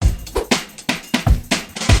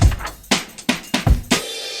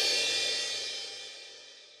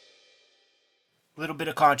Little bit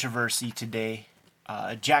of controversy today.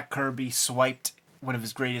 Jack Kirby swiped one of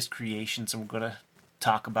his greatest creations, and we're going to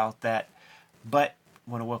talk about that. But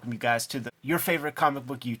I want to welcome you guys to your favorite comic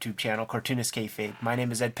book YouTube channel, Cartoonist Kayfabe. My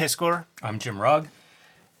name is Ed Piskor. I'm Jim Rugg.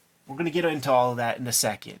 We're going to get into all of that in a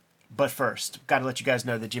second. But first, got to let you guys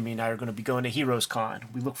know that Jimmy and I are going to be going to Heroes Con.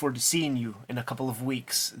 We look forward to seeing you in a couple of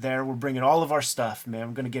weeks. There, we're bringing all of our stuff, man.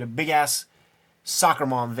 We're going to get a big-ass soccer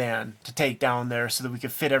mom van to take down there so that we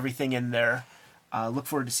can fit everything in there. Look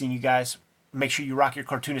forward to seeing you guys. Make sure you rock your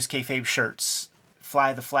Cartoonist Kayfabe shirts.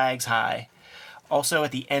 Fly the flags high. Also,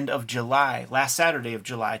 at the end of July, last Saturday of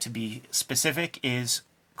July to be specific, is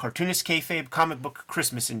Cartoonist Kayfabe Comic Book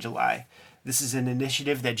Christmas in July. This is an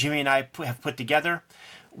initiative that Jimmy and I have put together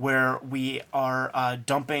where we are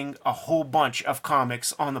dumping a whole bunch of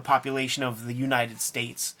comics on the population of the United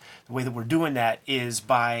States. The way that we're doing that is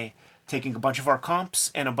by taking a bunch of our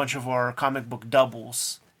comps and a bunch of our comic book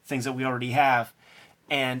doubles, things that we already have,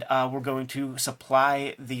 and we're going to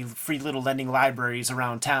supply the free little lending libraries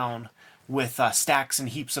around town with stacks and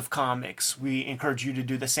heaps of comics. We encourage you to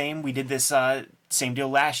do the same. We did this same deal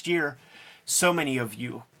last year. So many of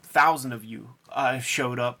you, 1,000 of you,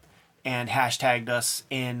 showed up and hashtagged us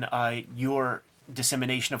in your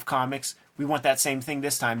dissemination of comics. We want that same thing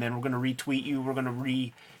this time, man. We're going to retweet you. We're going to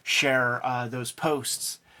re-share those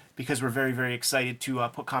posts because we're very, very excited to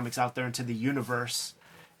put comics out there into the universe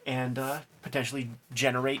and potentially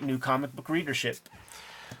generate new comic book readership.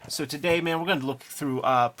 So today, man, we're going to look through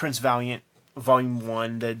Prince Valiant Volume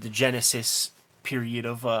 1, the Genesis period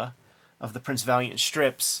of the Prince Valiant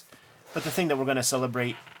strips. But the thing that we're going to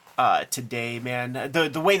celebrate today, man,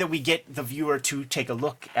 the way that we get the viewer to take a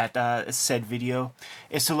look at said video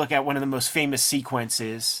is to look at one of the most famous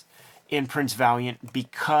sequences in Prince Valiant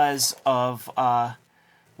because of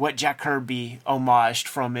what Jack Kirby homaged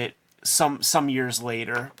from it some years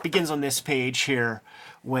later. Begins on this page here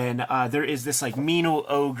when there is this like mean old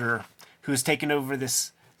ogre who's taken over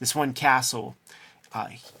this one castle,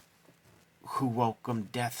 who welcome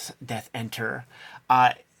death enter.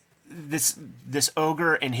 This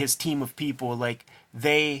ogre and his team of people, like,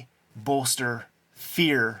 they bolster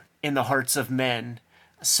fear in the hearts of men.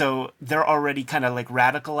 So they're already kind of like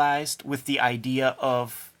radicalized with the idea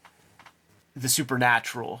of the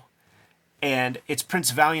supernatural. And it's Prince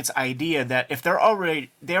Valiant's idea that if they already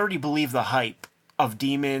believe the hype of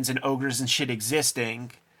demons and ogres and shit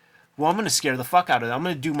existing, well, I'm going to scare the fuck out of them. I'm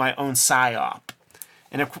going to do my own psyop.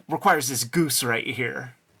 And it requires this goose right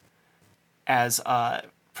here as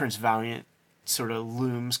Prince Valiant sort of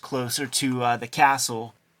looms closer to the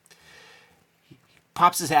castle. He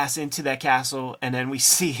pops his ass into that castle, and then we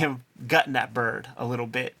see him gutting that bird a little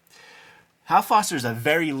bit. Hal Foster's a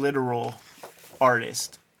very literal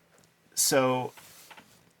artist. So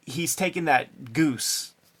he's taking that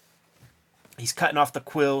goose, he's cutting off the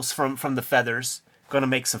quills from the feathers, going to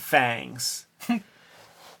make some fangs.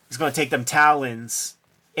 He's going to take them talons,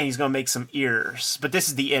 and he's going to make some ears. But this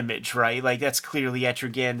is the image, right? Like, that's clearly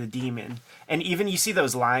Etrigan, the demon. And even you see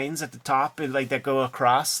those lines at the top and like that go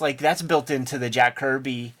across, like that's built into the Jack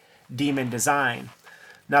Kirby demon design.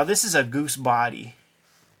 Now, this is a goose body.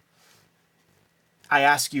 I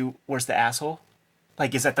ask you, where's the asshole?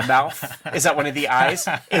 Like, is that the mouth? Is that one of the eyes?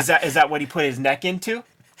 Is that what he put his neck into?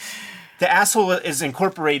 The asshole is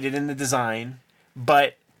incorporated in the design,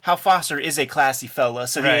 but Hal Foster is a classy fella,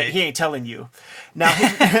 so right. he ain't telling you. Now you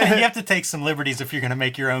have to take some liberties if you're going to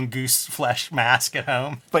make your own goose flesh mask at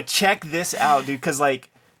home. But check this out, dude, because like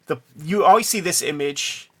you always see this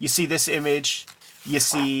image, you see this image, you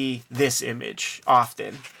see this image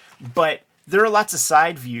often, but there are lots of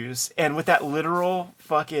side views, and with that literal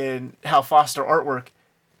fucking Hal Foster artwork,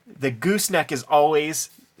 the gooseneck is always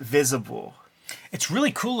visible. It's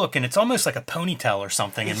really cool looking. It's almost like a ponytail or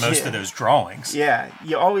something in most of those drawings. Yeah,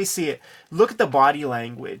 you always see it. Look at the body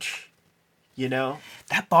language, you know?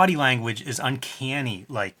 That body language is uncanny,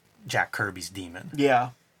 like Jack Kirby's demon. Yeah.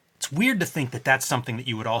 It's weird to think that that's something that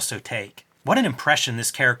you would also take. What an impression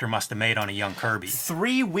this character must have made on a young Kirby.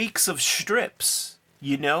 3 weeks of strips.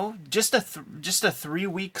 You know, just a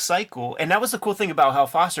 3-week cycle. And that was the cool thing about Hal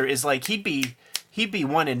Foster is like he'd be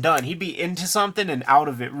one and done. He'd be into something and out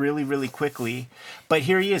of it really, really quickly. But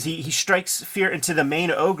here he is. He strikes fear into the main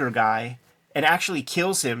ogre guy and actually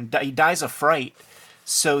kills him. He dies of fright.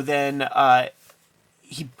 So then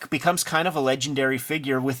he becomes kind of a legendary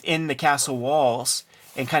figure within the castle walls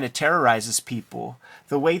and kind of terrorizes people.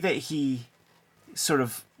 The way that he sort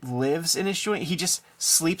of lives in his joint, he just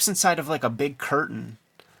sleeps inside of like a big curtain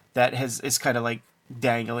that is kind of like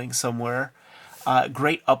dangling somewhere.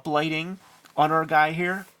 Great uplighting on our guy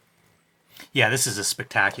here. Yeah, this is a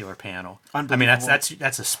spectacular panel. I mean, Unbelievable.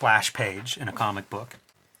 that's a splash page in a comic book.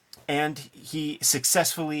 And he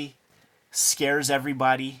successfully scares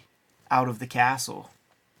everybody out of the castle.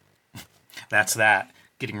 That's that.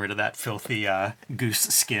 Getting rid of that filthy goose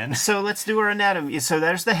skin. So let's do our anatomy. So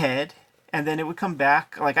there's the head, and then it would come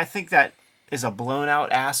back. Like, I think that is a blown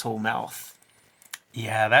out asshole mouth.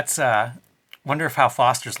 Yeah, that's wonder if Hal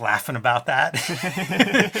Foster's laughing about that.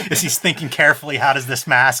 Is he's thinking carefully, how does this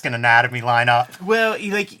mask and anatomy line up? Well,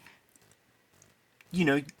 you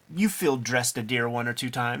filled dressed a deer 1 or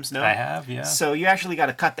 2 times, no? I have, yeah. So you actually got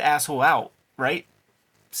to cut the asshole out, right?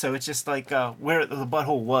 So it's just like where the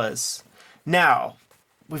butthole was. Now,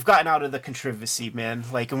 we've gotten out of the controversy, man.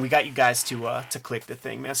 Like, and we got you guys to click the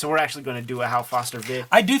thing, man. So we're actually going to do a Hal Foster vid.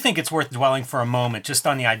 I do think it's worth dwelling for a moment just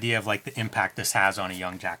on the idea of like the impact this has on a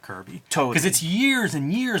young Jack Kirby. Totally. Because it's years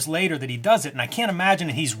and years later that he does it, and I can't imagine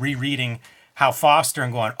that he's rereading Hal Foster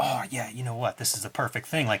and going, oh yeah, you know what, this is the perfect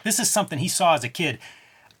thing. Like, this is something he saw as a kid.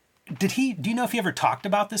 Do you know if he ever talked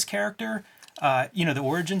about this character? The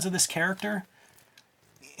origins of this character?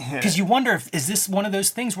 Because you wonder if, is this one of those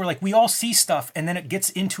things where like we all see stuff and then it gets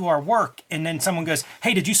into our work and then someone goes,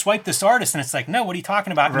 hey, did you swipe this artist? And it's like, no, what are you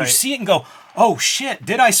talking about? And Right. you see it and go, oh shit,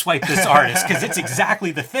 did I swipe this artist? Because it's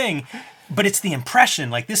exactly the thing. But it's the impression.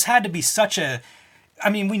 Like, this had to be such a, I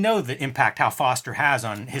mean, we know the impact Hal Foster has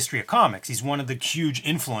on history of comics. He's one of the huge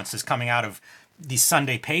influences coming out of these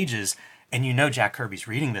Sunday pages. And Jack Kirby's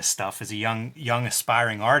reading this stuff as a young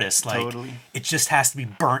aspiring artist. Like, Totally. It just has to be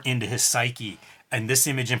burnt into his psyche. And this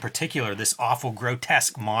image in particular, this awful,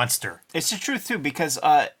 grotesque monster. It's the truth, too, because,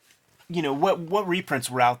 what reprints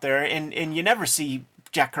were out there, and you never see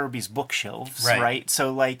Jack Kirby's bookshelves, right?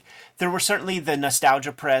 So, like, there were certainly the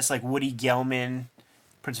Nostalgia Press, like Woody Gelman,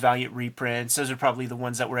 Prince Valiant reprints. Those are probably the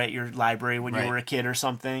ones that were at your library when you were a kid or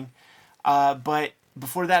something. But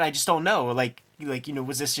before that, I just don't know. Like,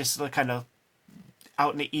 was this just like kind of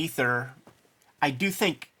out in the ether? I do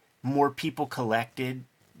think more people collected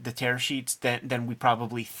the tear sheets than we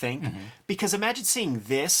probably think. Mm-hmm. Because imagine seeing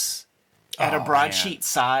this at a broadsheet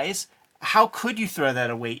size. How could you throw that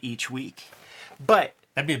away each week? But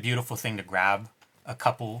that'd be a beautiful thing to grab a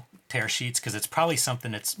couple tear sheets, because it's probably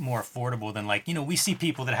something that's more affordable than like, we see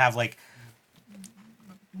people that have like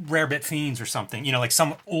Rare Bit Fiends or something, like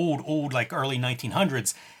some old like early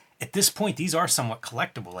 1900s. At this point, these are somewhat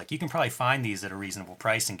collectible. Like, you can probably find these at a reasonable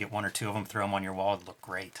price and get 1 or 2 of them, throw them on your wall. It'd look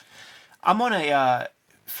great. I'm on a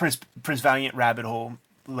Prince Valiant rabbit hole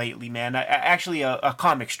lately, man. Actually, a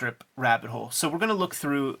comic strip rabbit hole. So we're going to look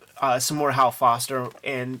through some more Hal Foster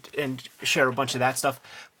and share a bunch of that stuff.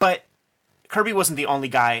 But Kirby wasn't the only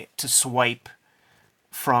guy to swipe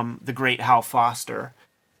from the great Hal Foster.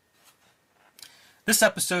 This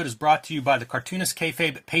episode is brought to you by the Cartoonist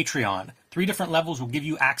Kayfabe Patreon. 3 different levels will give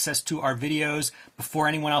you access to our videos before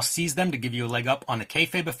anyone else sees them to give you a leg up on the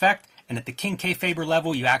Kayfabe effect. And at the King Kayfaber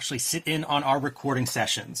level, you actually sit in on our recording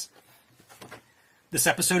sessions. This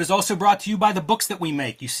episode is also brought to you by the books that we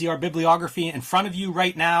make. You see our bibliography in front of you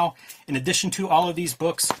right now. In addition to all of these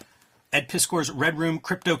books, Ed Piskor's Red Room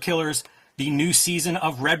Crypto Killers, the new season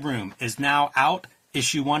of Red Room is now out.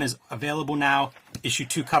 Issue 1 is available now. Issue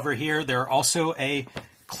 2 cover here. There are also a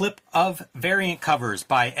clip of variant covers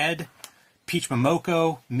by Ed, Peach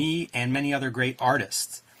Momoko, me, and many other great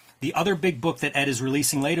artists. The other big book that Ed is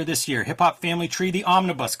releasing later this year, Hip Hop Family Tree, the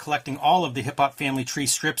Omnibus, collecting all of the Hip Hop Family Tree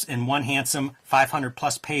strips in one handsome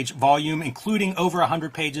 500-plus page volume, including over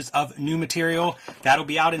 100 pages of new material. That'll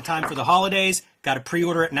be out in time for the holidays. Got to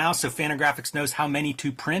pre-order it now so Fantagraphics knows how many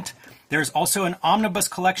to print. There's also an Omnibus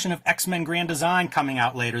collection of X-Men Grand Design coming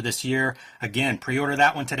out later this year. Again, pre-order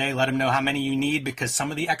that one today. Let them know how many you need, because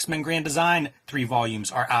some of the X-Men Grand Design 3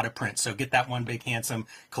 volumes are out of print. So get that one big, handsome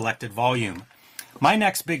collected volume. My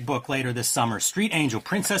next big book later this summer, Street Angel,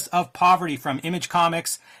 Princess of Poverty from Image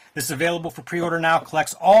Comics. This is available for pre-order now.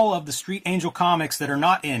 Collects all of the Street Angel comics that are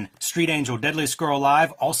not in Street Angel, Deadliest Girl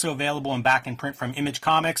Alive. Also available and back in print from Image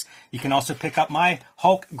Comics. You can also pick up my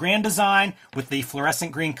Hulk Grand Design with the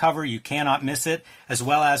fluorescent green cover. You cannot miss it. As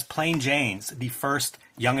well as Plain Jane's, the first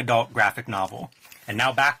young adult graphic novel. And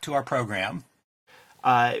now back to our program.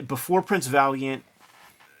 Before Prince Valiant,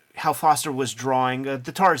 Hal Foster was drawing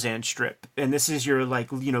the Tarzan strip. And this is your,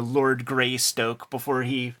 Lord Greystoke before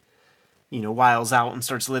he, wiles out and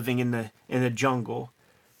starts living in the jungle.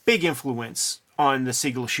 Big influence on the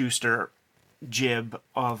Siegel-Schuster jib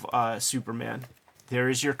of Superman. There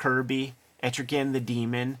is your Kirby, Etrigan the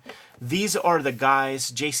Demon. These are the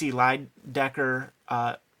guys, J.C. Leidecker,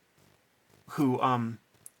 who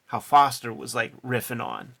Hal Foster was, riffing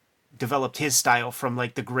on. Developed his style from,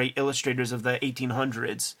 the great illustrators of the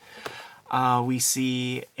 1800s. We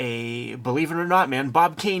see believe it or not, man,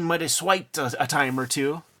 Bob Kane might have swiped a time or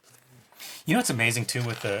two. You know what's amazing too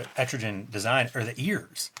with the Etrigan design are the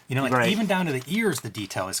ears. You know, like Right. even down to the ears, the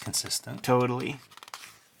detail is consistent. Totally.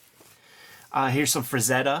 Here's some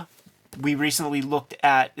Frazetta. We recently looked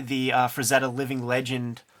at the Frazetta Living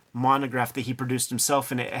Legend monograph that he produced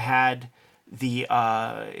himself, and it had the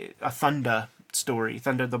a Thunda story,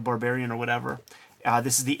 Thunda the Barbarian or whatever.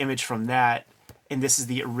 This is the image from that, and this is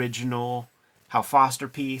the original Hal Foster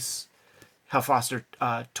piece, Hal Foster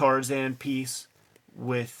Tarzan piece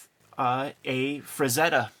with a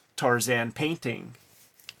Frazetta Tarzan painting.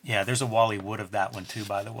 Yeah, there's a Wally Wood of that one too,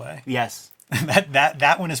 by the way. Yes.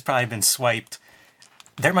 that one has probably been swiped.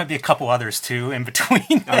 There might be a couple others too in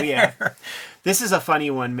between. Oh yeah, this is a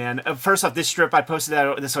funny one, man. First off, this strip I posted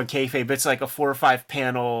this on Kayfabe. It's like a 4 or 5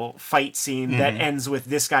 panel fight scene that ends with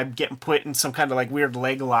this guy getting put in some kind of like weird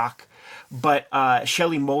leg lock. But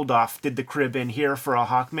Shelley Moldoff did the crib in here for a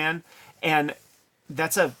Hawkman, and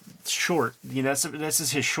that's a short. You know, this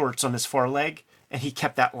is his shorts on his foreleg, and he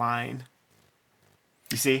kept that line.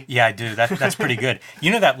 You see? Yeah, I do. That's pretty good.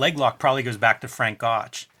 You know that leg lock probably goes back to Frank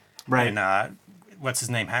Gotch. Right. And what's his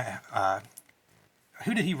name?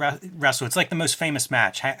 Who did he wrestle? It's like the most famous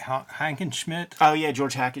match. Hackenschmidt? Oh, yeah,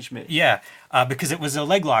 George Hackenschmidt. Yeah, because it was a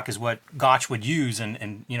leg lock is what Gotch would use.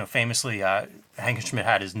 And you know, famously, Hackenschmidt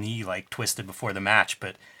had his knee like twisted before the match.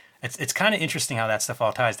 But it's kind of interesting how that stuff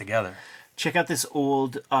all ties together. Check out this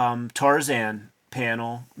old Tarzan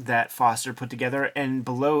panel that Foster put together. And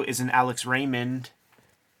below is an Alex Raymond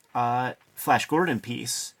Flash Gordon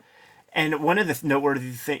piece. And one of the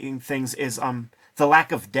noteworthy things is the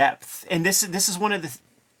lack of depth. And this is one of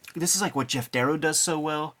this is like what Jeff Darrow does so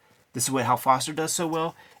well. This is what Hal Foster does so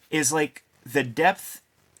well. Is like the depth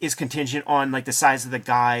is contingent on like the size of the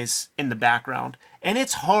guys in the background, and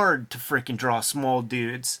it's hard to freaking draw small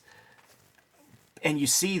dudes. And you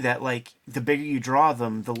see that like the bigger you draw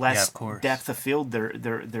them, the less depth of field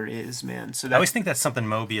there is, man. So I always think that's something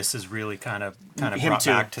Mobius has really kind of brought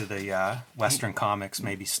back to the Western comics.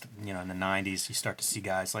 Maybe you know in the '90s, you start to see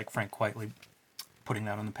guys like Frank Quitely putting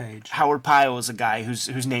that on the page. Howard Pyle is a guy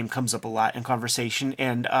whose name comes up a lot in conversation,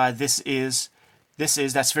 and this is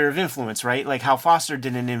that sphere of influence, right? Like Hal Foster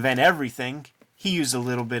didn't invent everything; he used a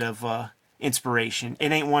little bit of inspiration.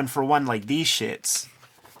 It ain't one for one like these shits,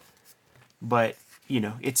 but you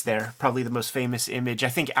know it's there. Probably the most famous image. I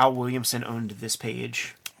think Al Williamson owned this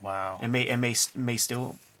page. Wow, and may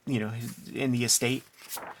still, you know, in the estate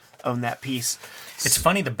own that piece. It's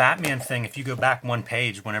funny the Batman thing. If you go back one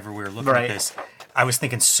page, whenever we were looking at this. I was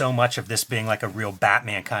thinking so much of this being like a real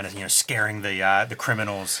Batman kind of, you know, scaring the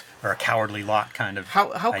criminals or a cowardly lot kind of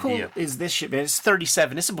How idea. cool is this shit, man? It's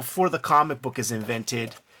 37. This is before the comic book is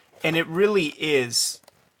invented, and it really is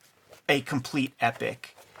a complete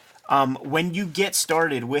epic. When you get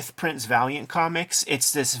started with Prince Valiant comics,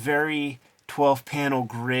 it's this very 12-panel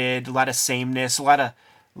grid, a lot of sameness, a lot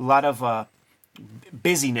of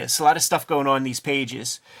busyness, a lot of stuff going on in these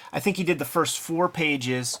pages. I think he did the first 4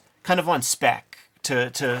 pages kind of on spec.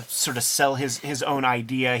 To sort of sell his own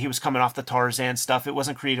idea. He was coming off the Tarzan stuff. It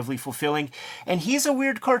wasn't creatively fulfilling. And he's a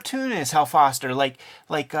weird cartoonist, Hal Foster. Is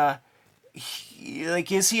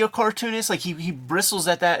he a cartoonist? Like he bristles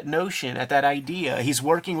at that notion, at that idea. He's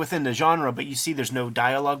working within the genre, but you see there's no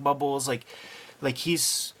dialogue bubbles. Like he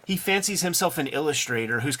fancies himself an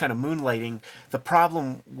illustrator who's kind of moonlighting. The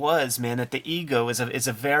problem was, man, that the ego is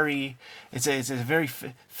a very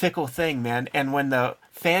fickle thing, man. And when the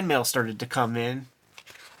fan mail started to come in,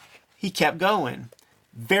 he kept going.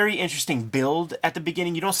 Very interesting build at the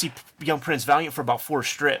beginning. You don't see young Prince Valiant for about 4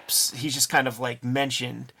 strips. He's just kind of like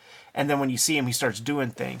mentioned, and then when you see him, he starts doing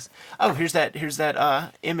things. Oh, here's that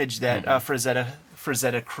image that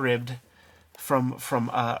Frazetta cribbed from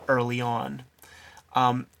early on.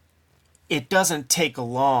 It doesn't take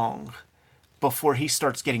long before he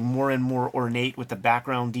starts getting more and more ornate with the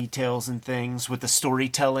background details and things, with the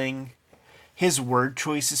storytelling. His word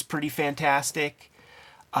choice is pretty fantastic.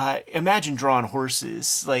 Imagine drawing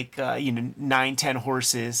horses, like 9-10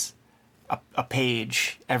 horses a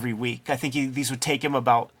page every week. I think these would take him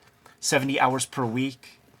about 70 hours per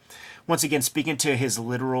week. Once again, speaking to his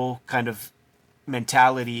literal kind of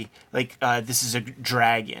mentality, like this is a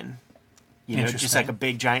dragon. You know, just like a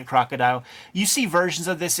big giant crocodile. You see versions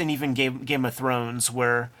of this in even Game of Thrones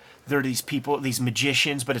where there are these people, these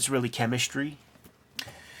magicians, but it's really chemistry.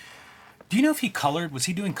 Do you know if he colored? Was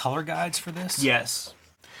he doing color guides for this? Yes.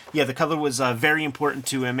 Yeah, the color was very important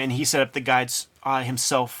to him, and he set up the guides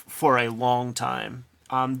himself for a long time.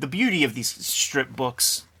 The beauty of these strip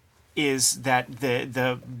books is that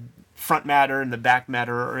the front matter and the back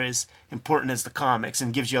matter are as important as the comics,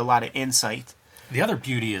 and gives you a lot of insight. The other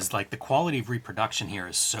beauty is like the quality of reproduction here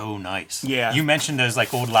is so nice. Yeah. You mentioned those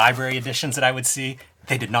like old library editions that I would see.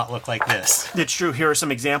 They did not look like this. It's true. Here are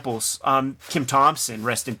some examples. Kim Thompson,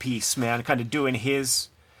 rest in peace, man, kind of doing his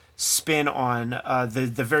spin on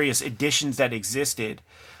the various editions that existed.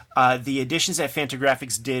 The editions that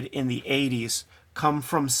Fantagraphics did in the 80s come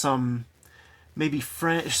from some maybe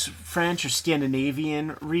French or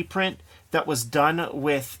Scandinavian reprint that was done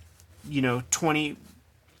with, 20th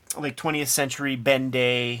century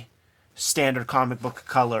Bendé standard comic book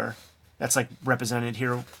color. That's like represented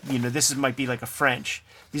here. This might be like a French.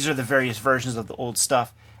 These are the various versions of the old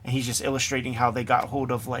stuff, and he's just illustrating how they got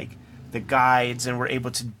hold of like the guides and were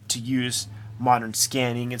able to use modern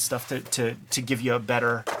scanning and stuff to give you a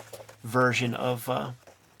better version of the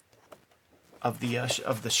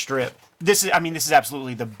strip. This is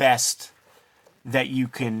absolutely the best that you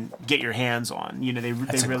can get your hands on.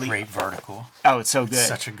 That's they really a great vertical. Oh, it's so good. It's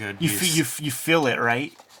such a good you use. you feel it,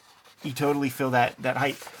 right? You totally feel that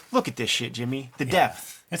height. Look at this shit, Jimmy. The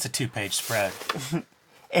depth. It's a 2-page spread.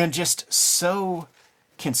 And just so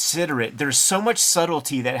considerate. There's so much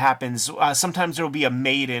subtlety that happens. Sometimes there'll be a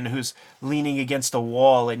maiden who's leaning against a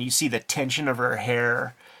wall, and you see the tension of her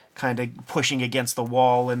hair kind of pushing against the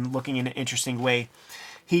wall and looking in an interesting way.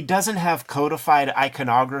 He doesn't have codified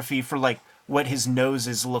iconography for like what his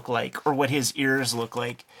noses look like or what his ears look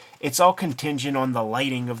like. It's all contingent on the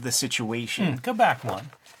lighting of the situation. Go back one.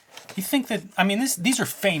 You think that, these are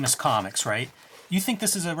famous comics, right? You think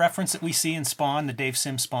this is a reference that we see in Spawn, the Dave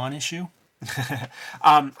Sim Spawn issue?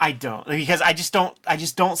 I don't, because I just don't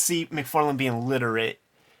see McFarlane being literate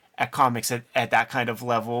at comics at that kind of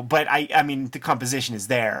level. But the composition is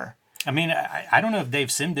there. I don't know if Dave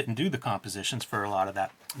Sim didn't do the compositions for a lot of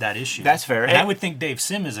that issue. That's fair. And I would think Dave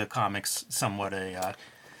Sim is a comics somewhat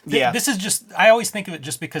yeah. This is just, I always think of it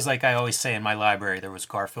just because, like I always say in my library, there was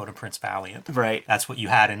Garfield and Prince Valiant. Right. That's what you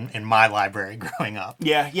had in my library growing up.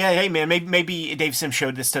 Yeah. Hey, man, maybe Dave Sim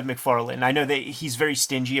showed this to McFarlane. I know that he's very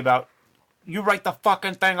stingy about, you write the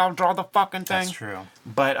fucking thing, I'll draw the fucking thing. That's true.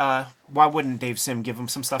 But why wouldn't Dave Sim give him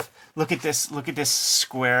some stuff? Look at this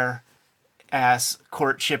square ass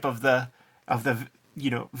courtship of the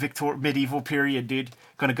medieval period, dude.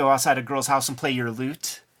 Gonna go outside a girl's house and play your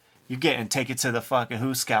lute. You're getting take it to the fucking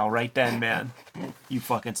hooskow right then, man. You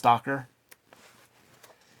fucking stalker.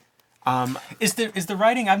 Is the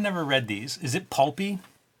writing? I've never read these. Is it pulpy?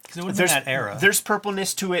 Because it was in that era. There's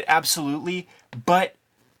purpleness to it, absolutely, but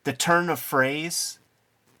the turn of phrase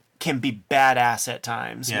can be badass at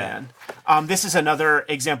times, man. This is another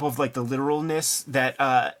example of like the literalness that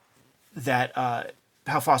Hal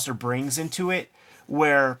Foster brings into it,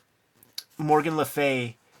 where Morgan Le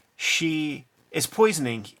Fay, she is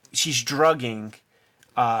poisoning. She's drugging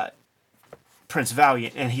Prince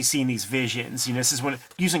Valiant, and he's seeing these visions. This is when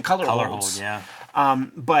using color holds. Yeah.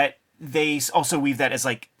 But they also weave that as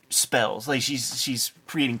like spells. Like she's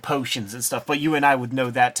creating potions and stuff. But you and I would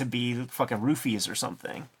know that to be fucking roofies or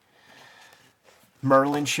something.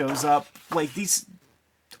 Merlin shows up. Like these,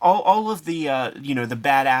 all of the the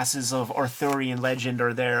badasses of Arthurian legend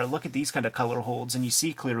are there. Look at these kind of color holds, and you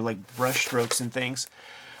see clear like brush strokes and things.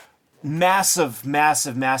 Massive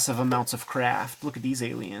amounts of craft. Look at these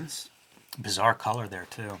aliens. Bizarre color there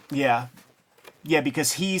too. Yeah,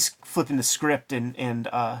 because he's flipping the script and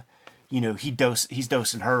he's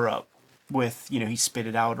dosing her up with he spit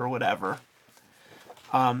it out or whatever.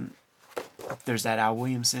 There's that Al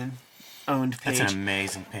Williamson owned page. That's an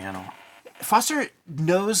amazing panel. Foster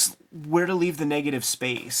knows where to leave the negative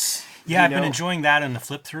space. Yeah, I've been enjoying that in the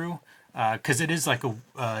flip through. Because it is like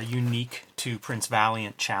a unique to Prince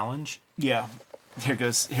Valiant challenge. Yeah, here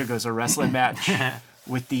goes a wrestling match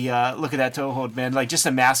with the look at that toe hold, man, like just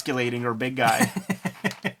emasculating our big guy.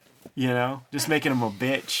 Just making him a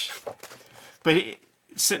bitch. But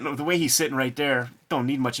the way he's sitting right there, don't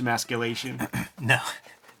need much emasculation. No,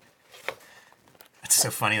 it's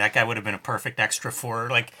so funny. That guy would have been a perfect extra for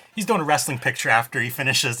like he's doing a wrestling picture after he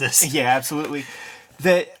finishes this. Yeah, absolutely.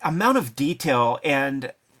 The amount of detail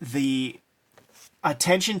and the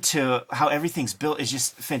attention to how everything's built is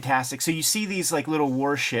just fantastic. So you see these like little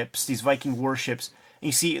warships, these Viking warships, and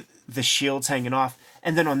you see the shields hanging off.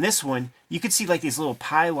 And then on this one, you could see like these little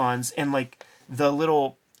pylons and like the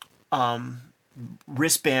little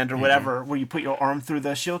wristband or whatever where you put your arm through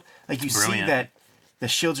the shield. Like you see that the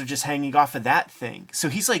shields are just hanging off of that thing. So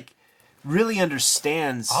he's like really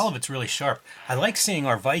understands. All of it's really sharp. I like seeing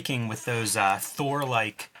our Viking with those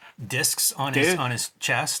Thor-like discs on his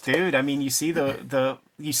chest. Dude, you see the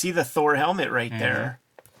Thor helmet right there.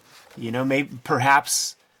 Maybe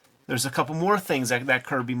perhaps there's a couple more things that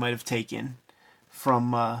Kirby might have taken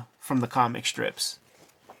from the comic strips.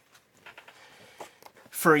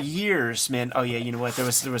 For years, man. Oh yeah, you know what? There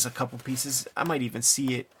was a couple pieces. I might even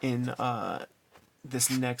see it in this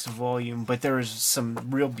next volume, but there was some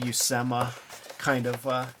real Buscema kind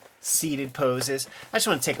of seated poses. I just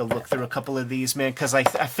want to take a look through a couple of these, man, because I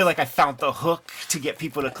feel like I found the hook to get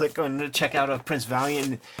people to click on to check out Prince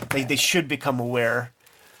Valiant. They should become aware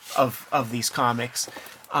of these comics.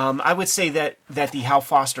 I would say that the Hal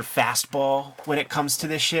Foster fastball when it comes to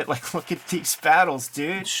this shit, like, look at these battles,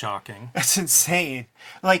 dude. It's shocking. That's insane.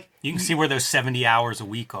 Like, you can see where those 70 hours a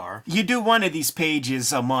week are. You do one of these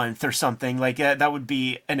pages a month or something, like that would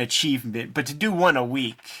be an achievement. But to do one a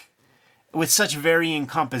week with such varying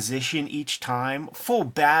composition each time, full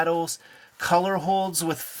battles, color holds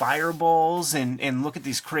with fireballs, and look at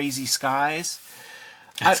these crazy skies.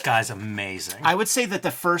 This guy's amazing. I would say that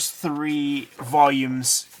the first 3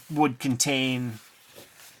 volumes would contain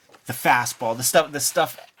the fastball, the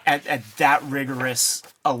stuff at that rigorous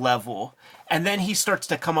a level. And then he starts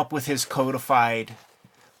to come up with his codified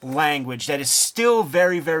language that is still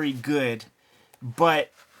very, very good,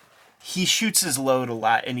 but he shoots his load a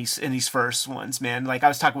lot in these first ones, man. Like, I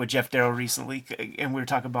was talking with Jeff Darrow recently, and we were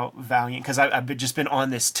talking about Valiant, because I've just been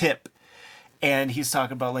on this tip. And he's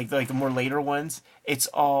talking about like the more later ones. It's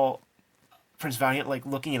all Prince Valiant like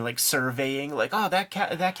looking and like surveying, like, oh, that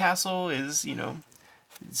castle is, you know,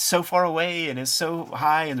 so far away and is so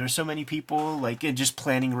high, and there's so many people, like, and just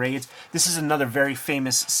planning raids. This is another very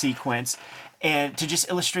famous sequence, and to just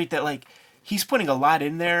illustrate that, like, he's putting a lot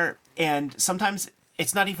in there, and sometimes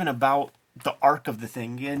it's not even about the arc of the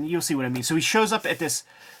thing, and you'll see what I mean. So he shows up at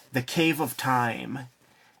the Cave of Time,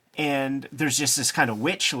 and there's just this kind of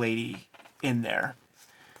witch lady in there,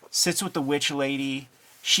 sits with the witch lady.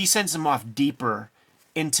 She sends him off deeper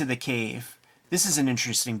into the cave. This is an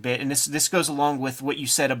interesting bit, and this goes along with what you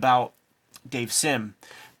said about Dave Sim,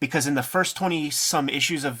 because in the first 20-some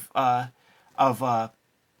issues of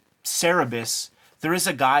Cerebus, there is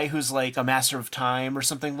a guy who's like a master of time or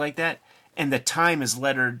something like that, and the time is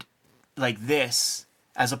lettered like this,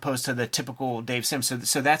 as opposed to the typical Dave Sim.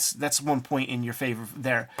 So that's one point in your favor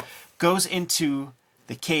there. Goes into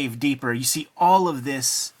the cave deeper. You see all of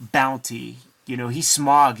this bounty. You know, he's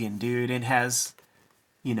smogging, dude, and has,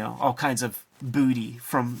 you know, all kinds of booty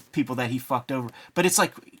from people that he fucked over. But it's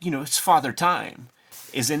like, you know, it's Father Time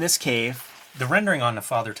is in this cave. The rendering on the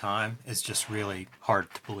Father Time is just really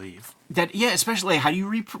hard to believe. That, yeah, especially how do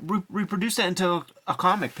you reproduce that into a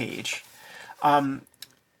comic page?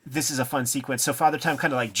 This is a fun sequence. So Father Time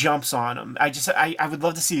kind of like jumps on him. I would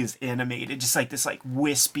love to see this animated, just like this like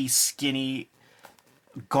wispy, skinny,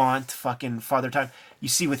 gaunt fucking Father Time. You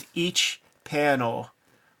see with each panel,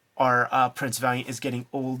 our Prince Valiant is getting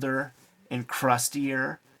older and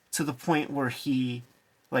crustier to the point where he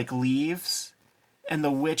like leaves, and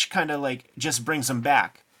the witch kind of like just brings him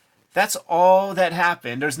back. That's all that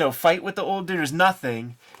happened. There's no fight with the old dude. There's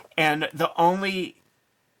nothing. And the only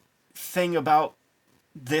thing about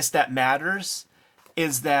this that matters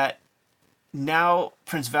is that now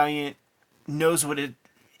Prince Valiant knows what it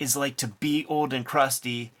is like to be old and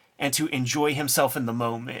crusty and to enjoy himself in the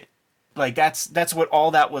moment. Like, that's what all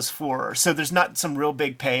that was for. So there's not some real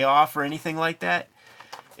big payoff or anything like that.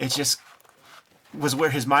 It just was where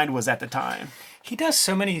his mind was at the time. He does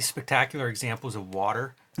so many spectacular examples of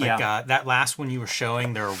water. Like, Yeah. that last one you were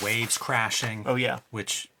showing, there are waves crashing. Oh, yeah.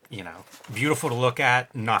 Which, you know, beautiful to look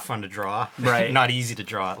at, not fun to draw. Right. Not easy to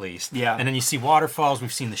draw, at least. Yeah. And then you see waterfalls.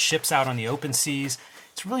 We've seen the ships out on the open seas.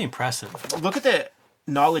 It's really impressive. Look at the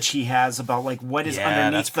knowledge he has about like what is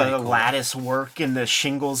underneath the cool. lattice work and the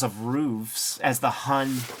shingles of roofs as the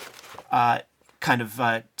Hun kind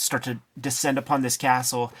of start to descend upon this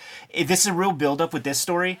castle. This is a real build-up with this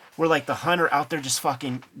story where like the Hun are out there just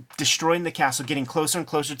fucking destroying the castle, getting closer and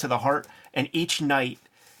closer to the heart, and each night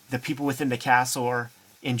the people within the castle are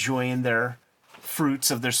enjoying their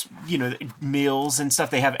fruits of their, you know, meals and stuff.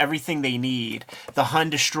 They have everything they need. The Hun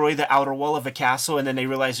destroy the outer wall of a castle, and then they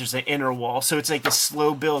realize there's an inner wall. So it's like a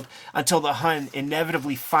slow build until the Hun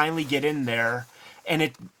inevitably finally get in there,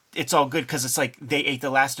 and it's all good because it's like they ate the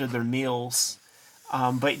last of their meals.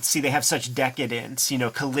 But see, they have such decadence, you know,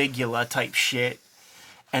 Caligula type shit.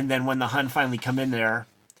 And then when the Hun finally come in there,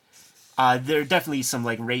 there are definitely some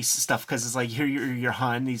like race stuff because it's like here you're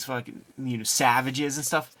Hun, these fucking, you know, savages and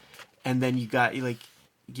stuff. And then you got like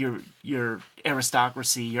your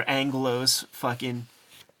aristocracy, your Anglos, fucking,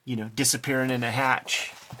 you know, disappearing in a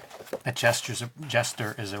hatch. That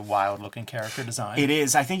Jester is a wild-looking character design. It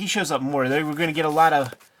is. I think he shows up more. We're going to get a lot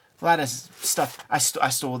of stuff. I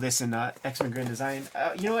stole this in X-Men Grand Design.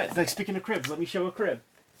 You know what? Like, speaking of cribs, let me show a crib.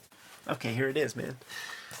 Okay, here it is, man.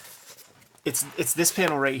 It's this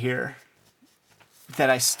panel right here that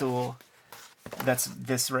I stole. That's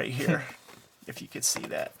this right here. If you could see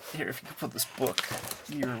that. Here, if you could put this book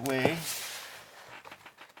your way.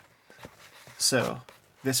 So,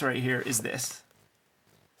 this right here is this.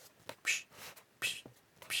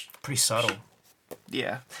 Pretty subtle.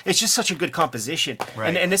 Yeah. It's just such a good composition.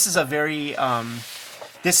 Right. And this is a very...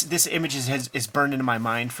 This image is burned into my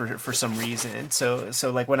mind for some reason. So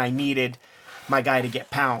like when I needed my guy to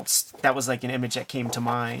get pounced, that was like an image that came to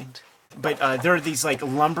mind. But there are these like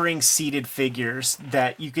lumbering seated figures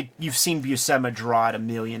that you've seen Buscema draw it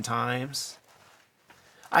 1,000,000 times.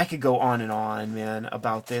 I could go on and on, man,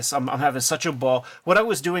 about this. I'm having such a ball. What I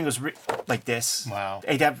was doing was like this. Wow.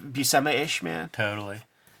 Hey, that Buscema-ish, man. Totally.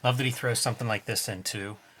 Love that he throws something like this in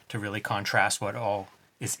too, to really contrast what all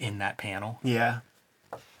is in that panel. Yeah.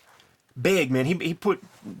 Big, man. He put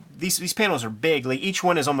these panels are big. Like each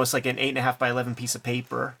one is almost like an 8.5 by 11 piece of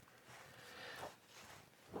paper.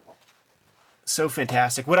 So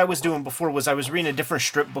fantastic. What I was doing before was I was reading a different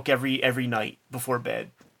strip book every night before bed.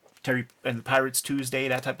 Terry and the Pirates Tuesday,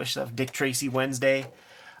 that type of stuff. Dick Tracy Wednesday.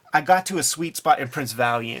 I got to a sweet spot in Prince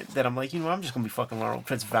Valiant that I'm like, I'm just gonna be fucking learning with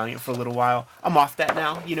Prince Valiant for a little while. I'm off that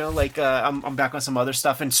now, like I'm back on some other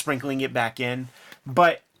stuff and sprinkling it back in.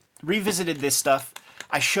 But revisited this stuff.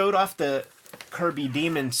 I showed off the Kirby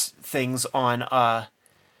Demons things on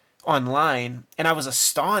online, and I was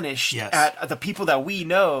astonished at the people that we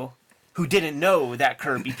know who didn't know that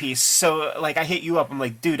Kirby piece. So like I hit you up, I'm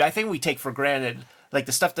like, dude, I think we take for granted like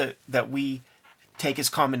the stuff that we take as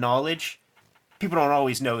common knowledge. People don't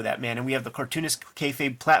always know that, man. And we have the Cartoonist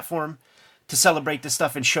Kayfabe platform to celebrate this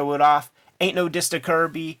stuff and show it off. Ain't no diss to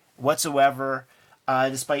Kirby whatsoever,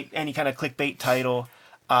 despite any kind of clickbait title.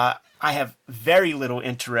 I have very little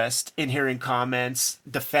interest in hearing comments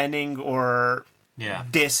defending or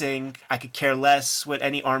dissing. I could care less what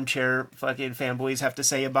any armchair fucking fanboys have to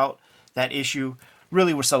say about that issue.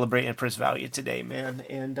 Really, we're celebrating Prince Valiant today, man.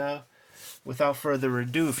 And without further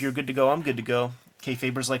ado, if you're good to go, I'm good to go.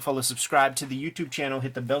 Kayfabers, like, follow, subscribe to the YouTube channel.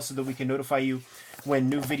 Hit the bell so that we can notify you when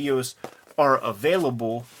new videos are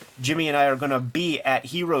available. Jimmy and I are going to be at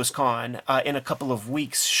Heroes Con in a couple of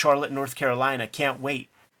weeks. Charlotte, North Carolina. Can't wait.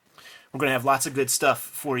 We're going to have lots of good stuff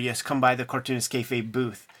for you. So come by the Cartoonist Kayfabe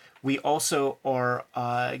booth. We also are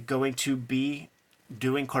going to be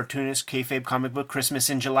doing Cartoonist Kayfabe Comic Book Christmas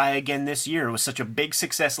in July again this year. It was such a big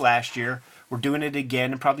success last year. We're doing it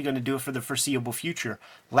again and probably going to do it for the foreseeable future.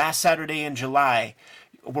 Last Saturday in July,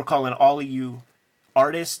 we're calling all of you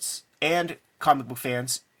artists and comic book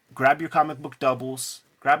fans, grab your comic book doubles,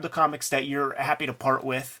 grab the comics that you're happy to part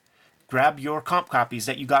with, grab your comp copies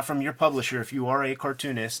that you got from your publisher if you are a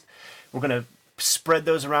cartoonist. We're going to spread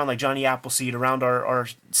those around like Johnny Appleseed around our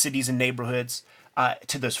cities and neighborhoods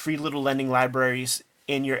to those free little lending libraries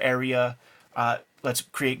in your area. Let's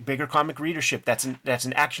create bigger comic readership. That's an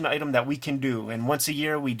action item that we can do. And once a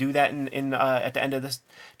year, we do that in at the end of this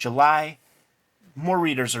July. More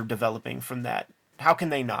readers are developing from that. How can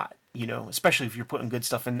they not? Especially if you're putting good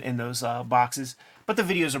stuff in those boxes. But the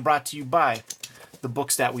videos are brought to you by the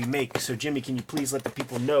books that we make. So, Jimmy, can you please let the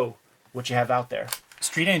people know what you have out there?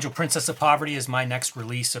 Street Angel Princess of Poverty is my next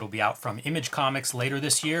release. It'll be out from Image Comics later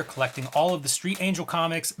this year, collecting all of the Street Angel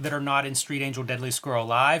comics that are not in Street Angel Deadly Squirrel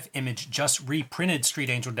Live. Image just reprinted Street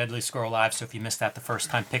Angel Deadly Squirrel Live, so if you missed that the first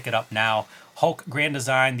time, pick it up now. Hulk Grand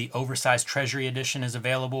Design, the oversized Treasury Edition, is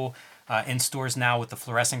available in stores now with the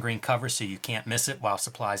fluorescent green cover, so you can't miss it while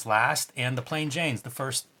supplies last. And The Plain Janes, the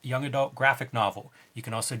first young adult graphic novel. You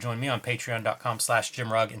can also join me on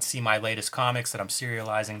patreon.com/JimRugg and see my latest comics that I'm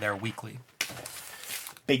serializing there weekly.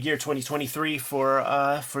 Big year 2023 for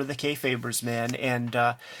the Kayfabers, man. And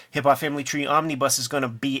Hip Hop Family Tree Omnibus is going to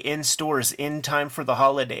be in stores in time for the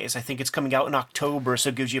holidays. I think it's coming out in October, so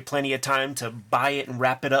it gives you plenty of time to buy it and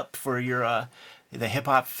wrap it up for your the hip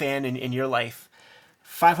hop fan in your life.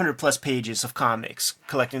 500 plus pages of comics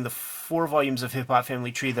collecting the 4 volumes of Hip Hop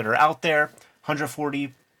Family Tree that are out there.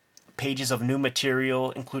 140 pages of new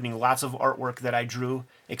material, including lots of artwork that I drew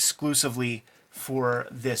exclusively for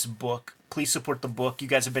this book. Please support the book. You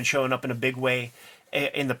guys have been showing up in a big way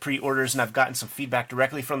in the pre-orders, and I've gotten some feedback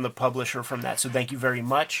directly from the publisher from that, so thank you very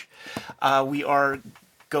much. We are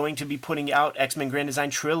going to be putting out X-Men Grand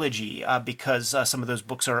Design Trilogy because some of those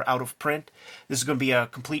books are out of print. This is going to be a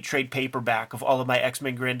complete trade paperback of all of my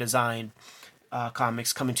X-Men Grand Design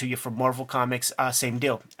comics coming to you from Marvel Comics. Same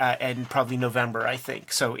deal, and probably November, I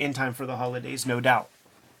think. So in time for the holidays, no doubt.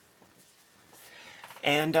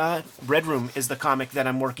 And Red Room is the comic that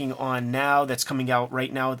I'm working on now that's coming out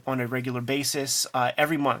right now on a regular basis.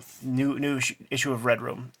 Every month, new issue of Red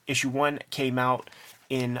Room. Issue 1 came out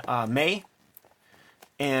in May.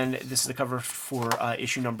 And this is the cover for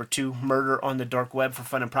issue number 2. Murder on the Dark Web for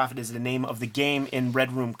Fun and Profit is the name of the game in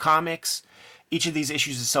Red Room Comics. Each of these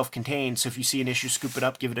issues is self-contained, so if you see an issue, scoop it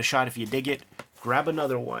up, give it a shot. If you dig it, grab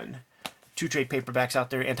another one. 2 trade paperbacks out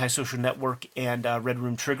there, Antisocial Network and Red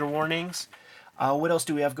Room Trigger Warnings. What else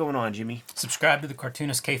do we have going on, Jimmy? Subscribe to the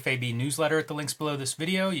Cartoonist Kayfabe newsletter at the links below this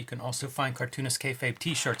video. You can also find Cartoonist Kayfabe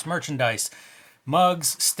t-shirts, merchandise,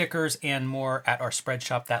 mugs, stickers, and more at our spread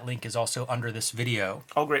shop. That link is also under this video.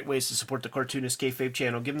 All great ways to support the Cartoonist Kayfabe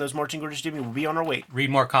channel. Give them those marching orders, Jimmy. We'll be on our way. Read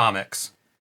more comics.